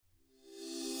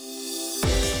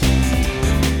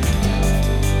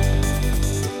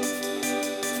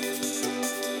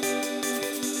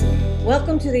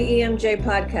Welcome to the EMJ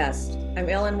podcast. I'm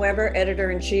Ellen Weber,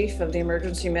 Editor-in-Chief of the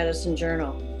Emergency Medicine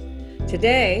Journal.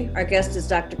 Today, our guest is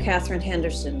Dr. Catherine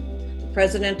Henderson, the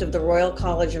President of the Royal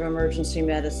College of Emergency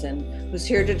Medicine, who's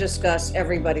here to discuss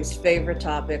everybody's favorite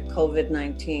topic,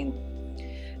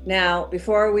 COVID-19. Now,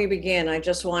 before we begin, I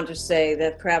just want to say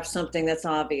that perhaps something that's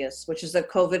obvious, which is that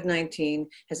COVID-19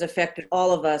 has affected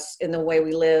all of us in the way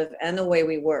we live and the way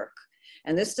we work.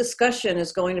 And this discussion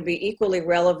is going to be equally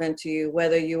relevant to you,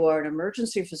 whether you are an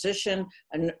emergency physician,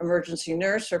 an emergency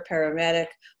nurse or paramedic,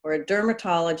 or a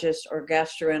dermatologist or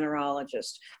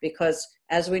gastroenterologist, because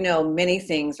as we know, many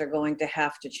things are going to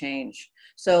have to change.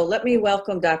 So let me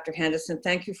welcome Dr. Henderson.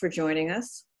 Thank you for joining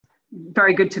us.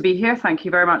 Very good to be here. Thank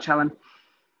you very much, Ellen.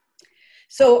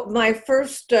 So my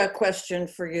first question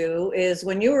for you is,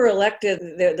 when you were elected,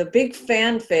 the big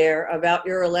fanfare about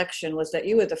your election was that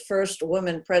you were the first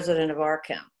woman president of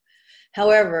ARCAM.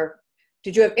 However,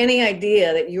 did you have any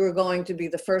idea that you were going to be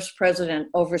the first president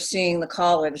overseeing the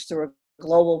college through a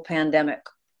global pandemic?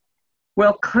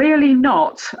 Well, clearly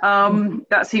not.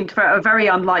 That seemed a very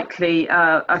unlikely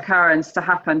occurrence to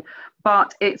happen.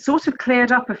 But it sort of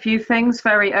cleared up a few things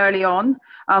very early on,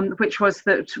 which was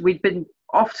that we'd been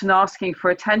often asking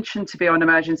for attention to be on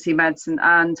emergency medicine.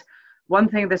 And one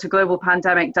thing that a global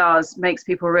pandemic does makes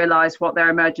people realize what their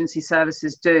emergency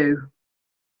services do.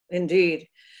 Indeed.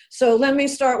 So let me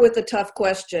start with the tough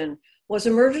question. Was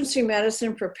emergency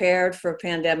medicine prepared for a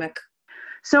pandemic?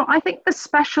 So I think the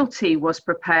specialty was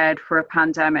prepared for a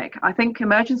pandemic. I think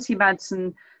emergency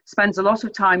medicine spends a lot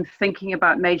of time thinking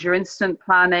about major incident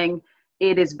planning.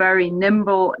 It is very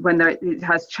nimble when it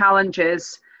has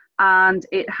challenges. And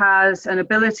it has an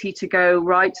ability to go,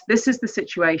 right, this is the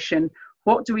situation.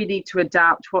 What do we need to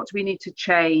adapt? What do we need to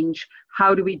change?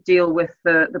 How do we deal with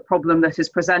the problem that is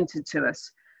presented to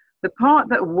us? The part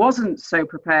that wasn't so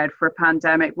prepared for a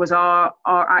pandemic was our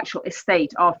actual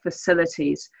estate, our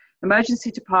facilities.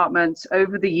 Emergency departments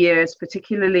over the years,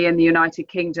 particularly in the United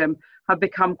Kingdom, have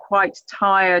become quite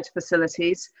tired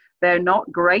facilities. They're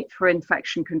not great for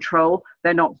infection control.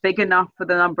 They're not big enough for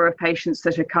the number of patients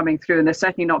that are coming through, and they're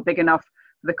certainly not big enough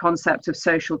for the concept of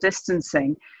social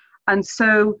distancing. And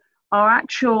so our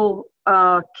actual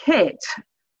kit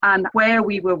and where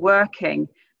we were working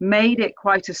made it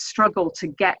quite a struggle to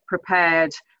get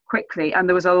prepared quickly. And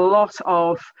there was a lot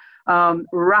of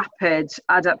rapid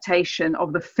adaptation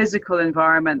of the physical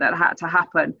environment that had to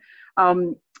happen.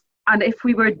 And if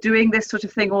we were doing this sort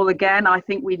of thing all again, I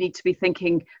think we need to be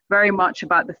thinking very much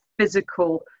about the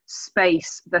physical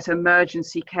space that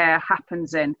emergency care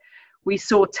happens in. We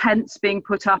saw tents being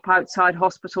put up outside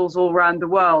hospitals all around the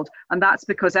world, and that's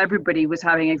because everybody was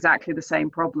having exactly the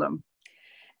same problem.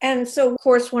 And so, of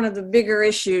course, one of the bigger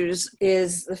issues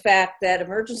is the fact that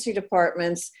emergency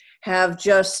departments have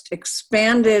just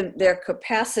expanded their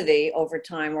capacity over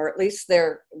time, or at least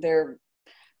their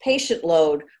patient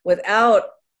load, without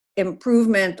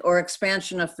improvement or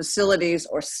expansion of facilities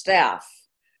or staff.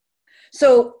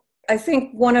 So I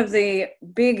think one of the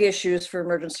big issues for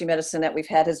emergency medicine that we've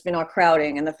had has been our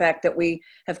crowding, and the fact that we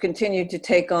have continued to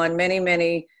take on many,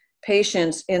 many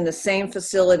patients in the same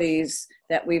facilities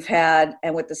that we've had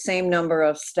and with the same number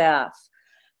of staff.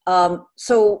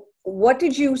 So what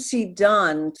did you see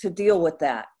done to deal with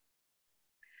that?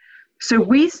 So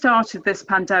we started this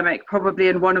pandemic probably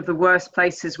in one of the worst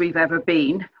places we've ever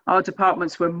been. Our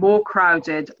departments were more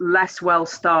crowded, less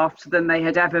well-staffed than they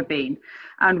had ever been.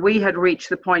 And we had reached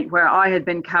the point where I had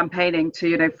been campaigning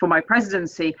for my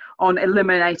presidency on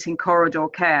eliminating corridor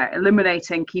care,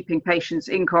 eliminating keeping patients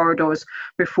in corridors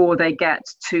before they get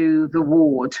to the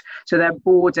ward. So they're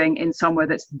boarding in somewhere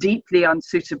that's deeply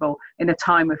unsuitable in a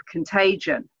time of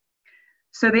contagion.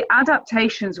 So the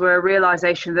adaptations were a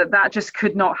realization that that just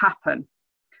could not happen.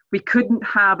 We couldn't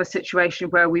have a situation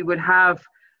where we would have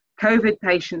COVID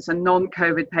patients and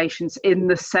non-COVID patients in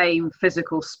the same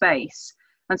physical space.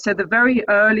 And so the very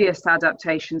earliest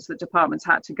adaptations that departments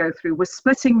had to go through were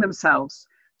splitting themselves,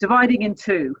 dividing in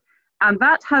two. And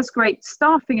that has great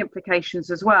staffing implications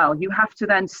as well. You have to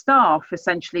then staff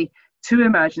essentially two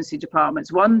emergency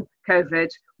departments, one COVID,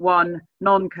 one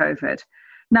non-COVID.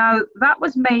 Now, that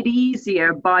was made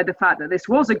easier by the fact that this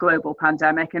was a global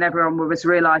pandemic and everyone was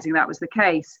realizing that was the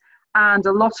case. And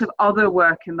a lot of other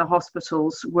work in the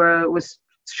hospitals was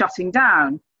shutting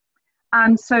down.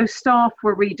 And so staff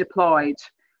were redeployed.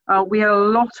 We had a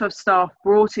lot of staff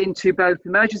brought into both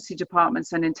emergency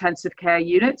departments and intensive care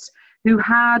units who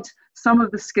had some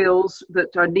of the skills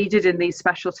that are needed in these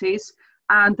specialties,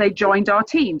 and they joined our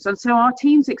teams. And so our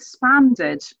teams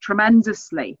expanded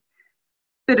tremendously.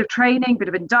 Bit of training, bit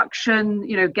of induction,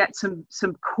 get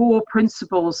some core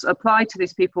principles applied to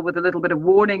these people with a little bit of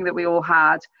warning that we all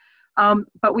had.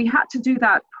 But we had to do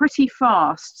that pretty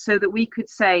fast so that we could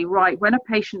say, right, when a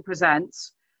patient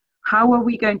presents, how are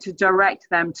we going to direct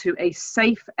them to a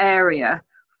safe area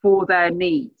for their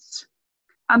needs?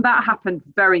 And that happened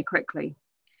very quickly.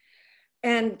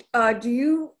 And do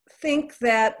you think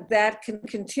that that can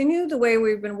continue the way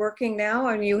we've been working now?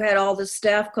 I mean, you had all the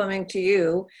staff coming to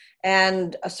you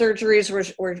and surgeries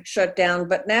were shut down,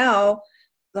 but now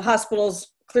the hospitals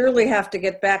clearly have to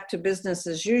get back to business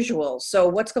as usual. So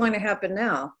what's going to happen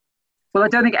now? Well, I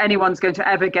don't think anyone's going to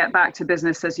ever get back to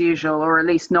business as usual, or at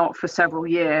least not for several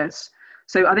years.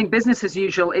 So I think business as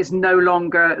usual is no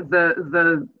longer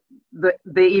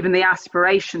even the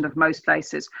aspiration of most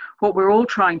places. What we're all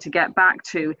trying to get back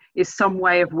to is some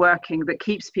way of working that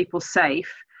keeps people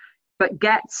safe, but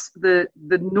gets the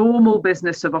normal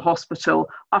business of a hospital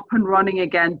up and running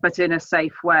again, but in a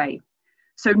safe way.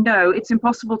 So no, it's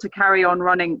impossible to carry on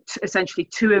running essentially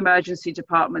 2 emergency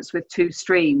departments with 2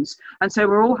 streams. And so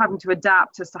we're all having to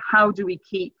adapt as to how do we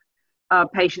keep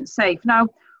patients safe. Now,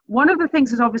 one of the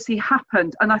things that obviously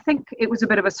happened, and I think it was a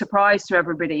bit of a surprise to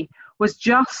everybody, was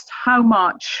just how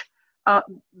much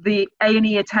the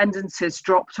A&E attendances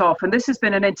dropped off. And this has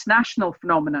been an international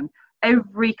phenomenon.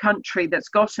 Every country that's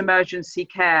got emergency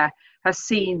care has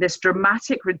seen this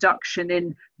dramatic reduction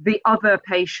in the other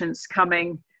patients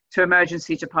coming to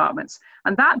emergency departments.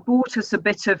 And that bought us a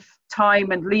bit of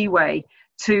time and leeway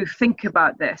to think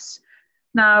about this.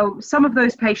 Now, some of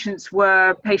those patients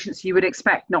were patients you would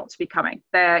expect not to be coming.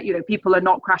 People are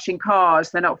not crashing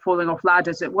cars, they're not falling off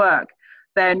ladders at work,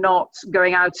 they're not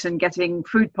going out and getting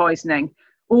food poisoning,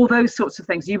 all those sorts of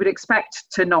things you would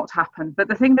expect to not happen. But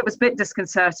the thing that was a bit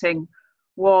disconcerting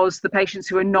was the patients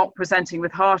who were not presenting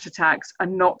with heart attacks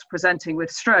and not presenting with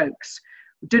strokes.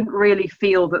 We didn't really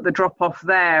feel that the drop-off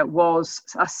there was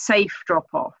a safe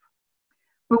drop-off.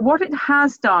 But what it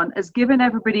has done is given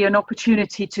everybody an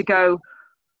opportunity to go,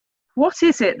 what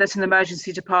is it that an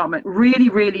emergency department really,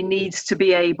 really needs to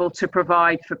be able to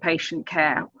provide for patient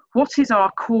care? What is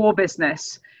our core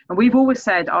business? And we've always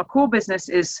said our core business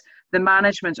is the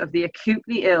management of the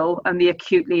acutely ill and the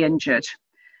acutely injured.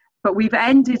 But we've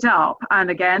ended up, and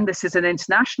again, this is an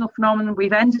international phenomenon,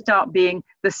 we've ended up being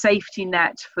the safety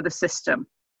net for the system.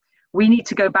 We need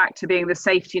to go back to being the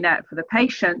safety net for the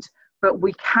patient, but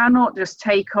we cannot just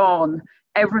take on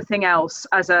everything else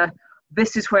as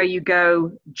this is where you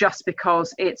go just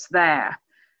because it's there.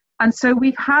 And so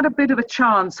we've had a bit of a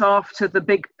chance after the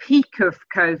big peak of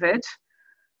COVID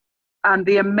and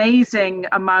the amazing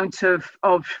amount of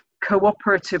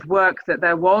cooperative work that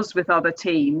there was with other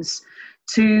teams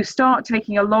to start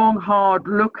taking a long, hard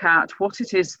look at what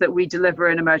it is that we deliver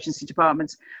in emergency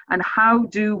departments and how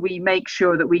do we make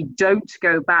sure that we don't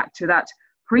go back to that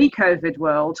pre-COVID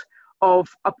world of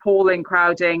appalling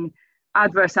crowding,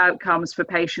 adverse outcomes for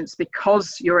patients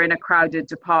because you're in a crowded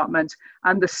department,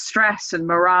 and the stress and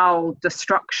morale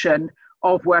destruction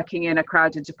of working in a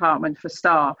crowded department for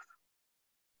staff.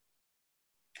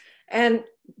 And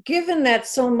given that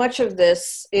so much of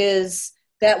this is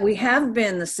that we have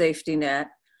been the safety net,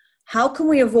 how can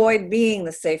we avoid being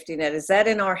the safety net? Is that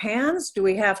in our hands? Do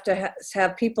we have to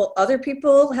have other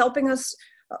people helping us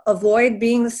avoid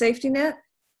being the safety net?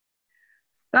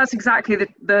 That's exactly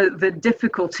the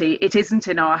difficulty. It isn't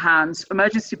in our hands.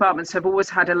 Emergency departments have always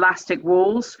had elastic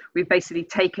walls. We've basically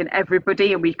taken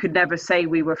everybody, and we could never say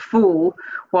we were full,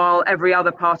 while every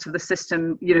other part of the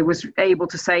system, was able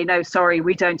to say, no, sorry,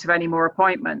 we don't have any more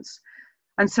appointments.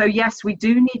 And so, yes, we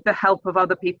do need the help of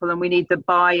other people, and we need the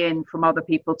buy-in from other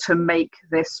people to make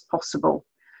this possible.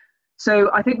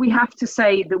 So I think we have to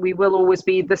say that we will always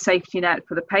be the safety net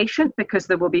for the patient, because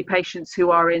there will be patients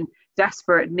who are in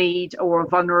desperate need or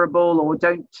vulnerable or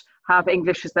don't have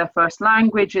English as their first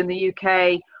language in the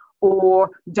UK or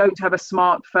don't have a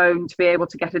smartphone to be able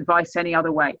to get advice any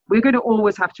other way. We're going to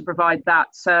always have to provide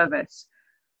that service.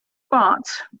 But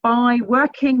by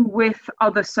working with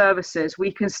other services,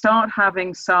 we can start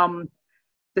having some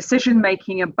decision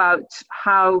making about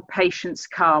how patients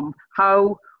come,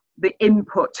 how the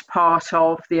input part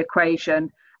of the equation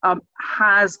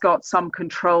has got some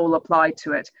control applied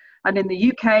to it. And in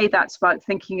the UK, that's about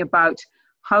thinking about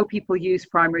how people use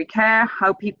primary care,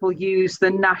 how people use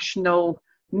the national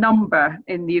number.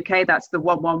 In the UK, that's the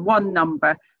 111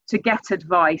 number, to get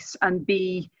advice and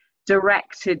be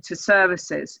directed to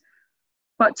services.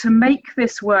 But to make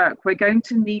this work, we're going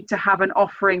to need to have an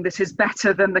offering that is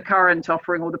better than the current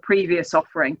offering or the previous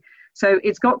offering. So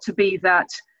it's got to be that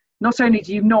not only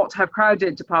do you not have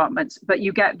crowded departments, but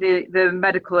you get the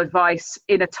medical advice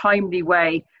in a timely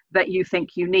way that you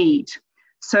think you need.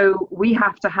 So we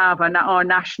have to have our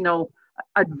national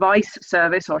advice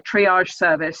service or triage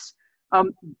service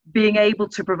being able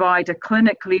to provide a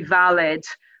clinically valid,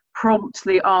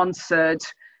 promptly answered,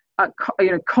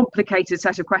 complicated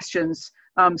set of questions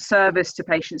service to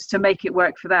patients to make it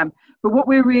work for them. But what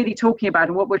we're really talking about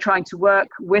and what we're trying to work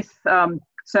with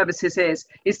services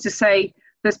is to say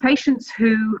there's patients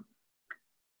who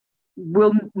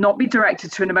will not be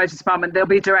directed to an emergency department, they'll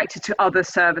be directed to other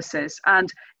services,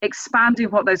 and expanding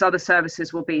what those other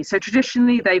services will be. So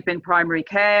traditionally they've been primary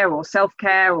care or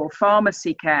self-care or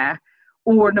pharmacy care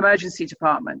or an emergency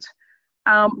department.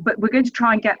 But we're going to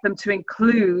try and get them to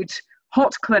include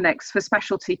hot clinics for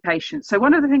specialty patients. So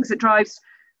one of the things that drives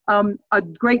a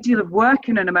great deal of work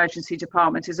in an emergency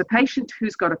department is a patient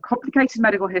who's got a complicated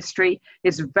medical history,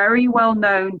 is very well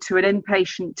known to an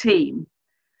inpatient team,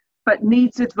 but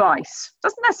needs advice.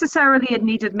 Doesn't necessarily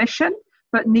need admission,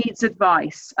 but needs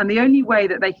advice. And the only way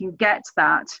that they can get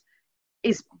that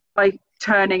is by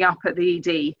turning up at the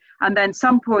ED. And then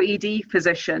some poor ED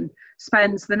physician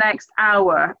spends the next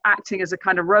hour acting as a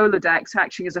kind of Rolodex,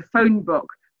 acting as a phone book,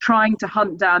 trying to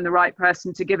hunt down the right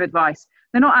person to give advice.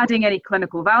 They're not adding any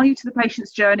clinical value to the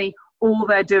patient's journey. All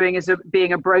they're doing is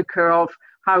being a broker of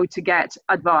how to get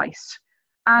advice.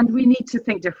 And we need to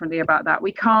think differently about that.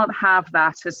 We can't have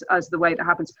that as the way that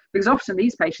happens, because often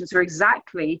these patients are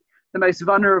exactly the most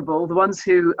vulnerable, the ones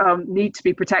who need to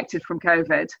be protected from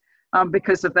COVID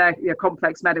because of their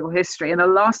complex medical history. And the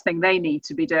last thing they need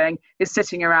to be doing is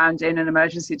sitting around in an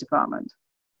emergency department.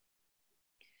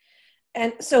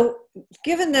 And so,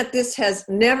 given that this has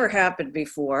never happened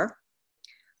before,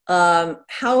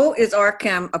 how is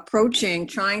RCAM approaching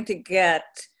trying to get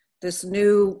this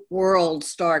new world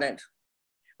started?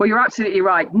 Well, you're absolutely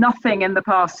right. Nothing in the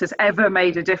past has ever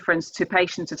made a difference to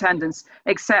patient attendance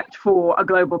except for a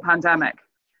global pandemic.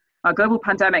 A global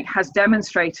pandemic has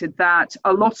demonstrated that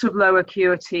a lot of low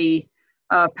acuity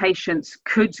patients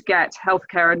could get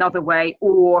healthcare another way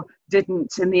or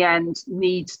didn't in the end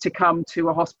need to come to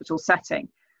a hospital setting.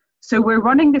 So we're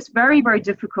running this very, very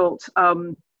difficult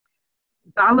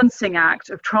balancing act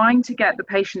of trying to get the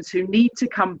patients who need to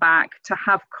come back to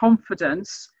have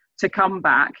confidence to come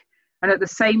back, and at the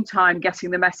same time getting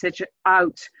the message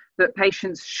out that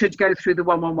patients should go through the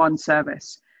 111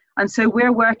 service. And so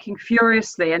we're working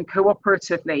furiously and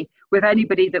cooperatively with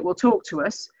anybody that will talk to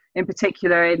us, in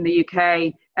particular in the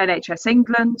UK, NHS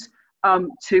England,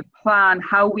 to plan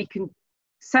how we can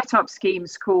set up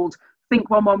schemes called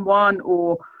Think 111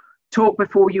 or Talk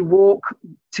Before You Walk,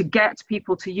 to get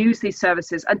people to use these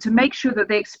services and to make sure that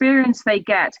the experience they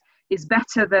get is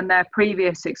better than their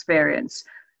previous experience.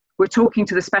 We're talking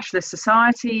to the specialist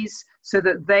societies so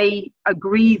that they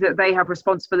agree that they have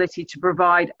responsibility to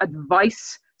provide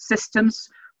advice systems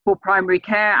for primary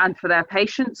care and for their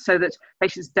patients so that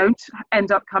patients don't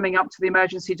end up coming up to the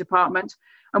emergency department.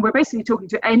 And we're basically talking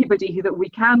to anybody that we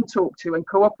can talk to and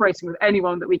cooperating with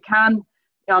anyone that we can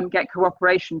get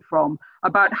cooperation from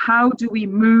about how do we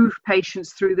move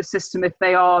patients through the system if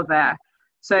they are there.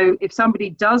 So if somebody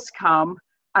does come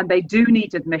and they do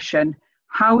need admission,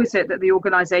 how is it that the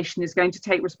organisation is going to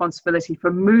take responsibility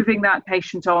for moving that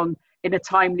patient on in a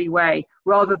timely way,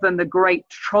 rather than the great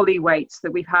trolley waits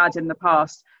that we've had in the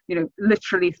past,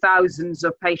 literally thousands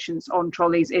of patients on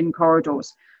trolleys in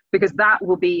corridors, because that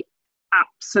will be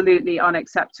absolutely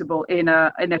unacceptable in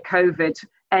a COVID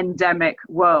endemic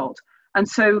world. And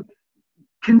so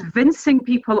convincing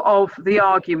people of the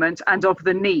argument and of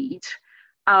the need,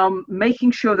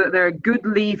 making sure that there are good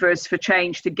levers for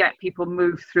change to get people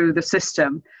moved through the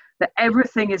system, that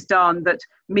everything is done that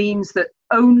means that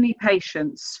only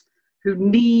patients who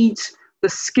need the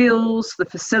skills, the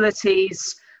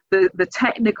facilities, the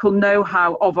technical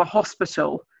know-how of a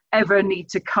hospital ever need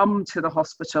to come to the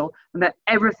hospital, and that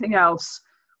everything else,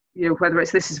 whether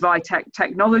this is via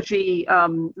technology,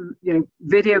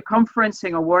 video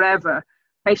conferencing or whatever,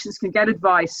 patients can get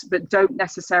advice but don't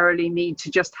necessarily need to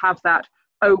just have that,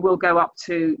 we'll go up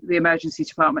to the emergency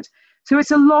department. So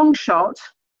it's a long shot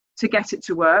to get it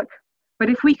to work, but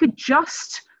if we could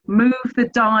just move the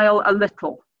dial a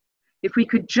little, if we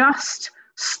could just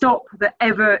stop the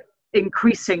ever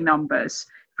increasing numbers,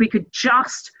 if we could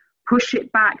just push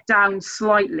it back down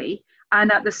slightly,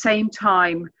 and at the same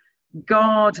time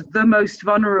guard the most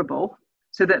vulnerable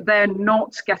so that they're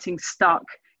not getting stuck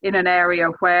in an area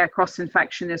where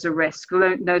cross-infection is a risk.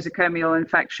 Nosocomial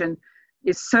infection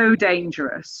is so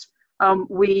dangerous.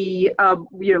 We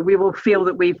will feel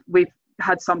that we've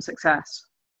had some success.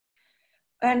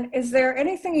 And is there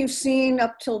anything you've seen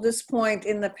up till this point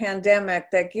in the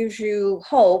pandemic that gives you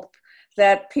hope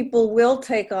that people will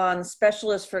take on,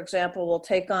 specialists, for example, will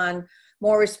take on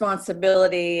more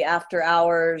responsibility after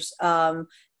hours,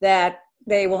 that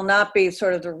they will not be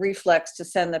sort of the reflex to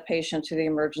send the patient to the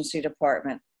emergency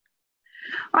department?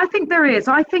 I think there is.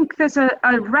 I think there's a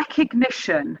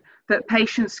recognition that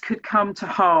patients could come to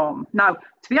harm. Now,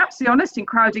 to be absolutely honest, in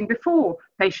crowding before,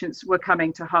 patients were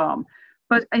coming to harm.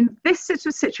 But in this sort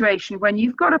of situation, when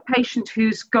you've got a patient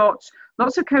who's got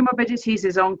lots of comorbidities,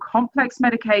 is on complex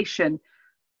medication,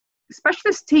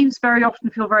 specialist teams very often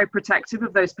feel very protective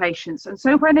of those patients. And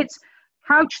so when it's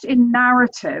couched in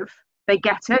narrative, they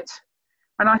get it.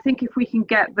 And I think if we can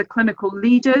get the clinical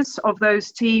leaders of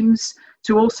those teams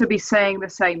to also be saying the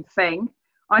same thing,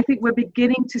 I think we're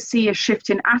beginning to see a shift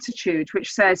in attitude,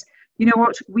 which says, you know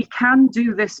what, we can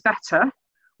do this better.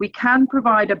 We can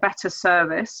provide a better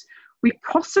service. We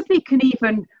possibly can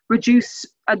even reduce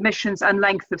admissions and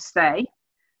length of stay.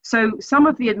 So some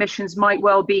of the admissions might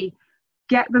well be,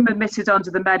 get them admitted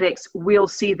under the medics, we'll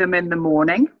see them in the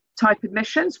morning type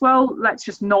admissions. Well, let's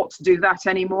just not do that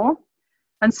anymore.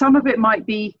 And some of it might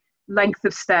be length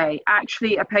of stay.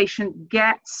 Actually, a patient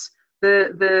gets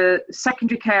the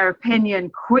secondary care opinion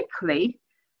quickly,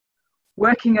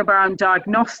 working around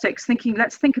diagnostics, thinking,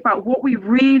 let's think about what we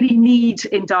really need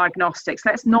in diagnostics.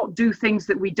 Let's not do things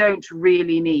that we don't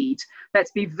really need.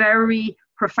 Let's be very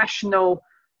professional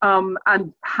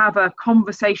and have a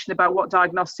conversation about what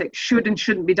diagnostics should and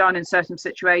shouldn't be done in certain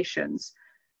situations,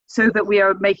 so that we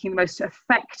are making the most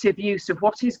effective use of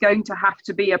what is going to have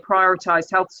to be a prioritized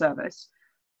health service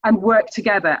and work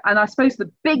together. And I suppose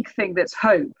the big thing that's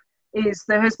hope is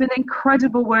there has been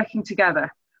incredible working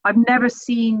together. I've never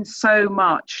seen so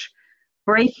much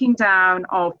breaking down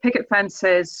of picket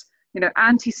fences,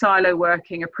 anti-silo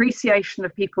working, appreciation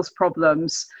of people's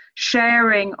problems,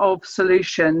 sharing of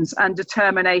solutions, and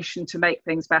determination to make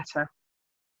things better.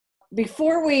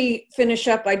 Before we finish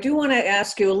up, I do want to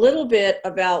ask you a little bit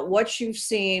about what you've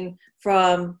seen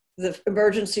from the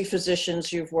emergency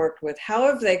physicians you've worked with. How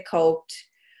have they coped?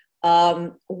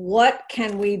 What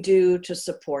can we do to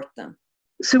support them?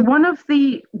 So one of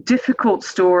the difficult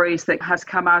stories that has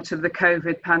come out of the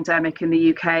COVID pandemic in the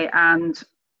UK and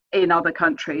in other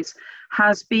countries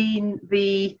has been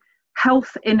the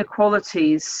health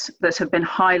inequalities that have been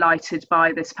highlighted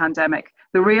by this pandemic.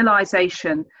 The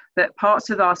realization that parts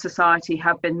of our society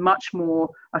have been much more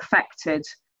affected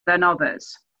than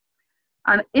others.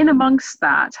 And in amongst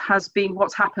that has been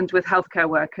what's happened with healthcare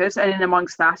workers, and in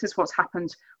amongst that is what's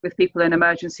happened with people in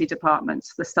emergency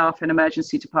departments, the staff in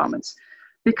emergency departments.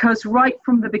 Because right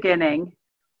from the beginning,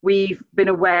 we've been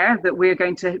aware that we're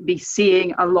going to be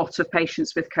seeing a lot of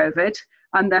patients with COVID,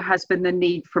 and there has been the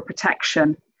need for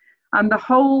protection. And the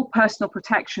whole personal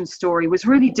protection story was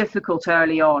really difficult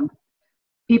early on.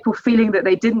 People feeling that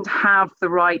they didn't have the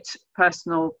right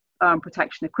personal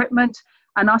protection equipment,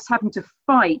 and us having to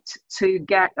fight to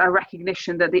get a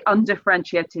recognition that the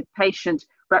undifferentiated patient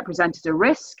represented a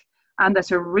risk, and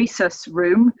that a resus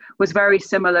room was very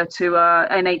similar to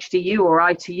an HDU or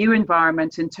ITU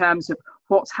environment in terms of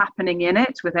what's happening in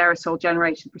it with aerosol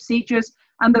generation procedures,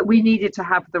 and that we needed to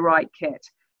have the right kit.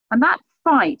 And that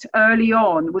fight early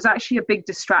on was actually a big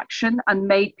distraction and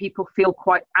made people feel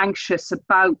quite anxious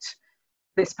about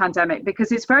this pandemic,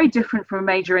 because it's very different from a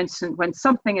major incident when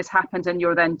something has happened and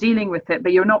you're then dealing with it,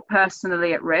 but you're not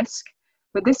personally at risk.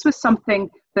 But this was something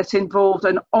that involved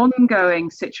an ongoing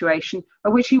situation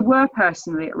at which you were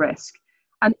personally at risk.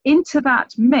 And into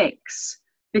that mix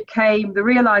became the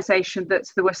realization that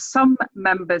there were some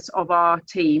members of our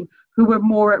team who were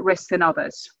more at risk than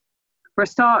others. For a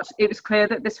start, it was clear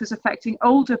that this was affecting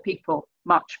older people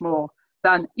much more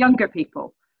than younger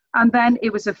people. And then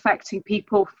it was affecting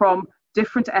people from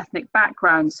different ethnic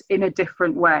backgrounds in a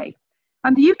different way.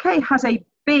 And the UK has a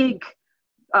big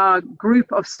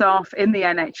group of staff in the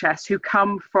NHS who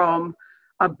come from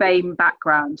a BAME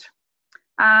background.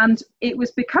 And it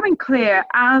was becoming clear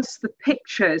as the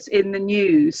pictures in the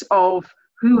news of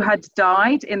who had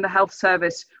died in the health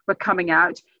service were coming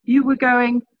out, you were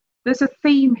going, there's a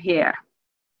theme here.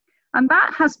 And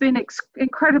that has been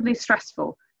incredibly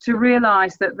stressful, to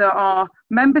realize that there are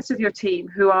members of your team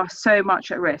who are so much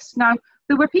at risk. Now,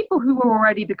 there were people who were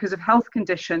already, because of health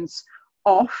conditions,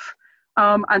 off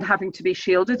and having to be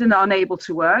shielded and unable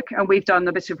to work. And we've done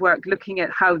a bit of work looking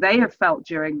at how they have felt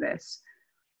during this.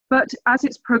 But as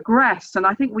it's progressed, and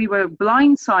I think we were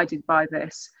blindsided by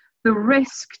this, the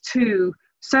risk to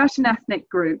certain ethnic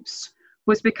groups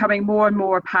was becoming more and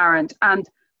more apparent. And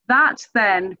that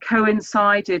then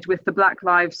coincided with the Black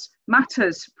Lives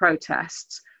Matters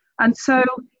protests. And so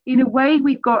in a way,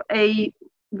 we've got a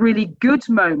really good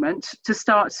moment to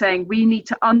start saying we need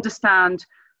to understand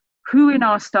who in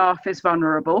our staff is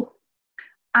vulnerable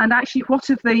and actually what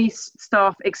have these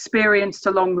staff experienced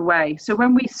along the way. So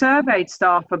when we surveyed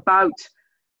staff about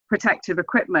protective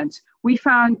equipment. We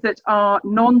found that our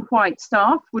non-white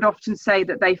staff would often say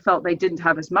that they felt they didn't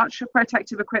have as much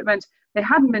protective equipment, they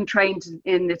hadn't been trained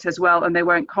in it as well, and they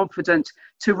weren't confident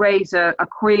to raise a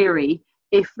query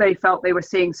if they felt they were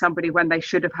seeing somebody when they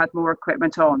should have had more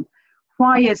equipment on.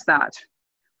 Why is that?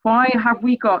 Why have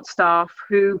we got staff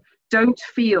who don't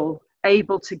feel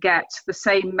able to get the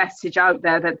same message out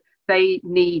there that they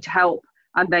need help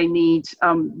and they need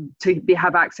to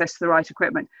have access to the right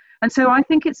equipment? And so I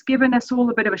think it's given us all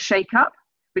a bit of a shake-up,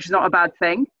 which is not a bad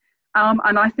thing.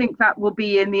 And I think that will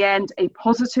be, in the end, a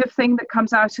positive thing that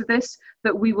comes out of this,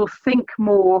 that we will think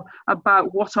more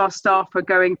about what our staff are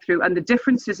going through and the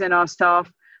differences in our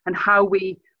staff and how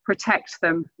we protect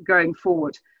them going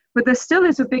forward. But there still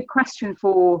is a big question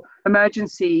for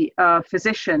emergency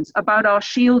physicians about our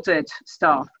shielded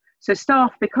staff. So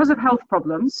staff, because of health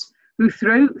problems, who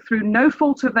through no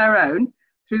fault of their own,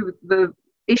 through the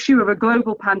issue of a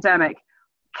global pandemic,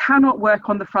 cannot work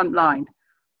on the front line.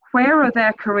 Where are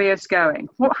their careers going?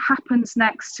 What happens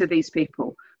next to these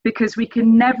people? Because we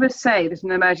can never say that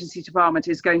an emergency department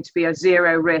is going to be a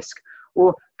zero risk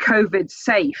or COVID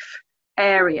safe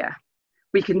area.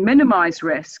 We can minimize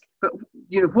risk, but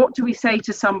what do we say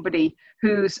to somebody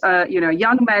who's a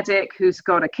young medic who's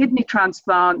got a kidney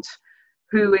transplant,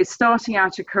 who is starting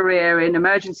out a career in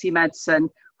emergency medicine?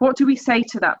 What do we say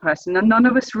to that person? And none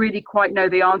of us really quite know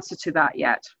the answer to that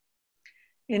yet.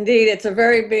 Indeed, it's a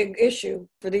very big issue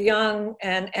for the young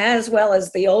and as well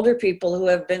as the older people who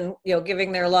have been,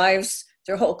 giving their lives,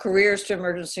 their whole careers to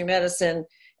emergency medicine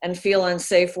and feel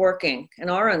unsafe working and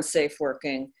are unsafe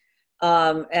working.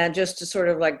 And just to sort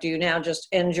of do you now just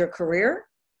end your career?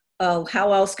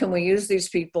 How else can we use these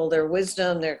people, their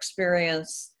wisdom, their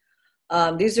experience?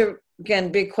 These are,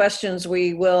 again, big questions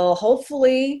we will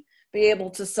hopefully be able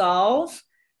to solve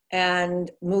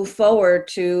and move forward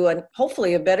to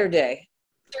hopefully a better day.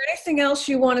 Is there anything else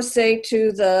you want to say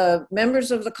to the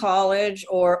members of the college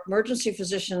or emergency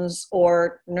physicians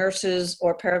or nurses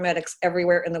or paramedics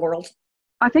everywhere in the world?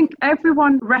 I think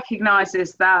everyone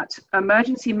recognizes that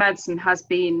emergency medicine has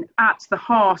been at the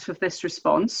heart of this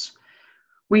response.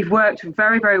 We've worked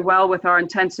very, very well with our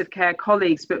intensive care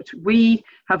colleagues, but we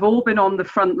have all been on the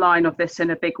front line of this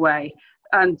in a big way.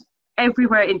 And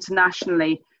everywhere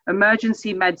internationally,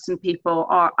 emergency medicine people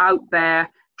are out there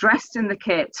dressed in the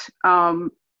kit,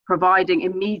 providing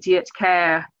immediate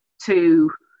care to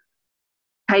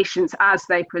patients as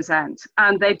they present.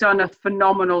 And they've done a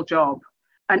phenomenal job.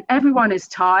 And everyone is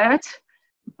tired,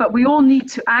 but we all need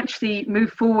to actually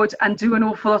move forward and do an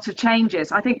awful lot of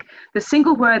changes. I think the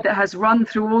single word that has run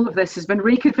through all of this has been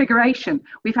reconfiguration.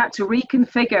 We've had to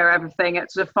reconfigure everything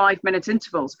at sort of 5-minute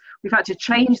intervals. We've had to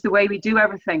change the way we do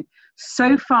everything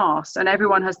so fast, and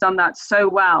everyone has done that so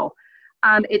well.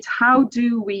 And it's how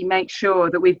do we make sure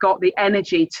that we've got the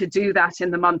energy to do that in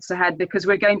the months ahead, because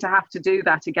we're going to have to do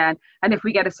that again. And if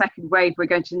we get a second wave, we're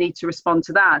going to need to respond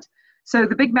to that. So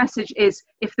the big message is,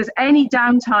 if there's any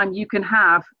downtime you can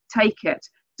have, take it.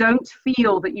 Don't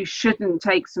feel that you shouldn't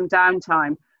take some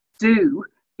downtime. Do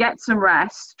get some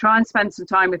rest. Try and spend some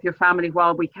time with your family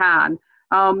while we can.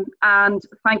 And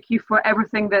thank you for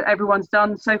everything that everyone's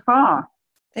done so far.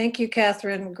 Thank you,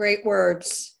 Catherine. Great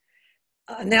words.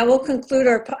 Now we'll conclude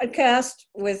our podcast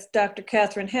with Dr.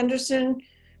 Catherine Henderson,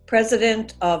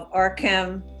 President of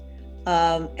ARCHEM.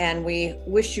 And we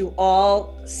wish you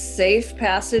all safe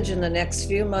passage in the next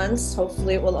few months.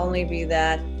 Hopefully it will only be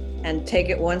that, and take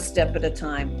it one step at a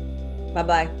time.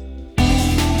 Bye-bye.